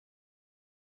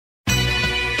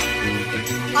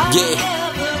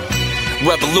Yeah,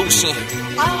 Revolution,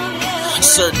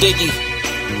 Sir Diggy,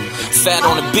 Fat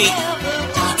on the beat.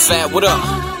 Fat, what up?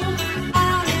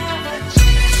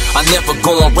 I never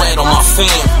go and rat on my fam.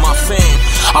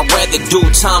 I'd rather do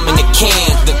time in the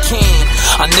can.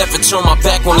 I never turn my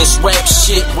back on this rap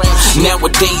shit.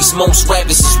 Nowadays, most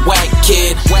rappers is whack,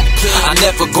 kid. I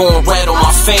never go and rat on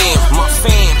my fam.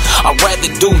 I'd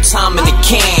rather do time in the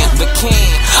can.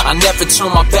 I never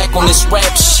turn my back on this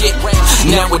rap shit.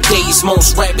 Nowadays,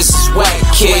 most rappers is whack,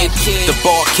 kid. The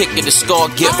bar kicker, the scar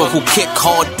giver who kick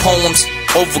hard poems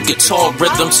over guitar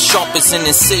rhythms, sharp as an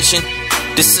incision.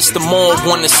 The system all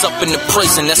want us up in the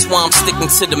prison. That's why I'm sticking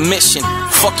to the mission.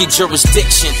 Fuck your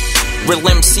jurisdiction. Real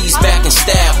MCs back in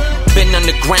style. Been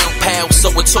underground, pal, so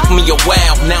it took me a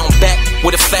while. Now I'm back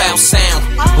with a foul sound.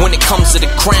 When it comes to the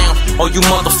crown, all you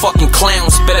motherfucking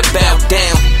clowns better bow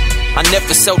down. I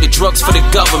never sell the drugs for the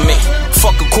government.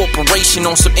 Fuck a corporation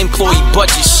on some employee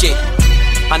budget shit.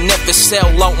 I never sell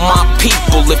out my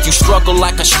people. If you struggle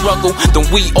like I struggle, then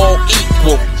we all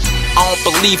equal. I don't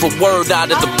believe a word out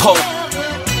of the Pope.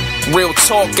 Real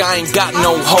talk, I ain't got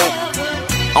no hope.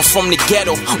 I'm from the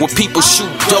ghetto where people shoot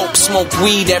dope, smoke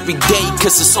weed every day,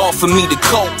 cause it's all for me to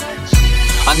cope.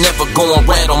 I never go and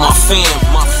rat on my fam.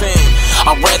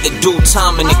 I'd rather do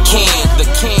time in the can.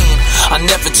 I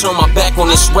never turn my back on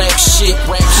this rap shit.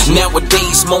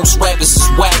 Nowadays, most rappers is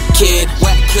whack, kid.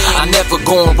 I never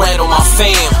go and rat on my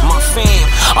fam.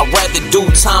 I'd rather do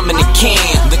time in the can.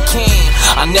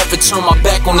 I never turn my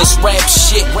back on this rap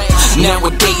shit.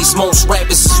 Nowadays, most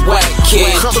rappers is whack,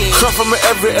 kid. Come from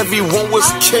everyone was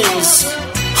kings.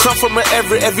 Come from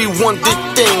everyone did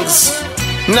things.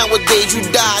 Nowadays you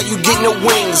die, you get no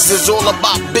wings. It's all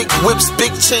about big whips,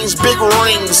 big chains, big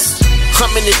rings.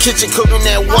 I'm in the kitchen cooking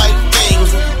that white thing.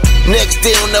 Next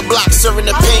day on the block serving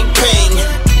the ping.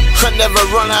 I never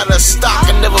run out of stock.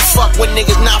 I never fuck with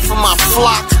niggas not from my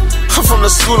flock. I'm from the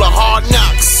school of hard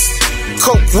knocks.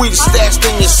 Coke, weed stashed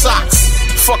in your socks.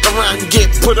 Fuck around and get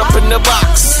put up in the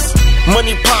box.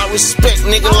 Money, power, respect,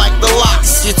 nigga like the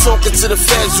locks. You talking to the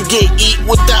feds, you get eat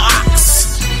with the ox.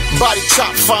 Body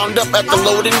chop found up at the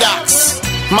loading docks.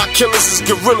 My killers is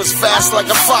gorillas fast like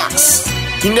a fox.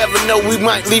 You never know, we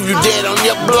might leave you dead on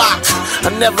your block.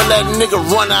 I never let a nigga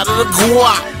run out of the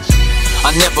guap.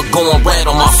 I never go and rat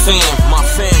on my fam.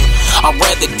 I'd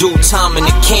rather do time in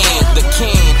the can.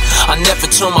 I never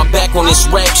turn my back on this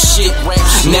rap shit.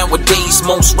 Nowadays,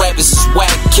 most rappers is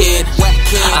whack, kid.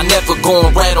 I never go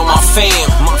and rat on my fam.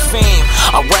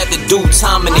 I'd rather do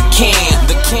time in the can.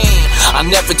 I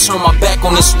never turn my back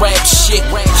on this rap shit.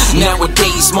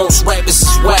 Nowadays, most rappers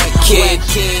is whack, kid.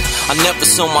 I never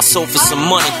sell my soul for some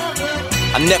money.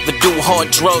 I never do hard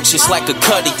drugs just like a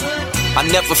cutty. I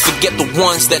never forget the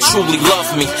ones that truly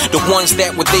love me, the ones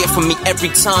that were there for me every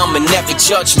time and never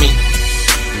judge me.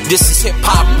 This is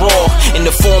hip-hop raw, in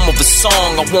the form of a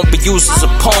song. I won't be used as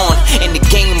a pawn in the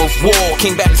game of war.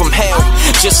 Came back from hell,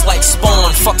 just like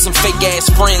Spawn. Fuck some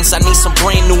fake-ass friends, I need some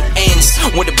brand new ends.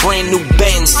 With a brand new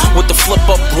Benz, with the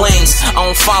flip-up lens. I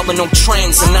don't follow no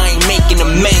trends, and I ain't making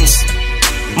amends.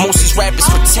 Most these rappers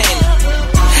pretend,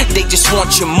 they just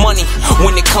want your money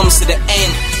when it comes to the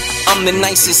end. I'm the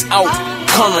nicest out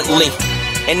currently,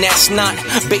 and that's not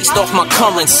based off my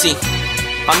currency.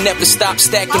 I never stop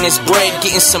stacking this bread,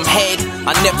 getting some head.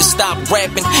 I never stop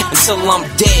rapping until I'm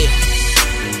dead.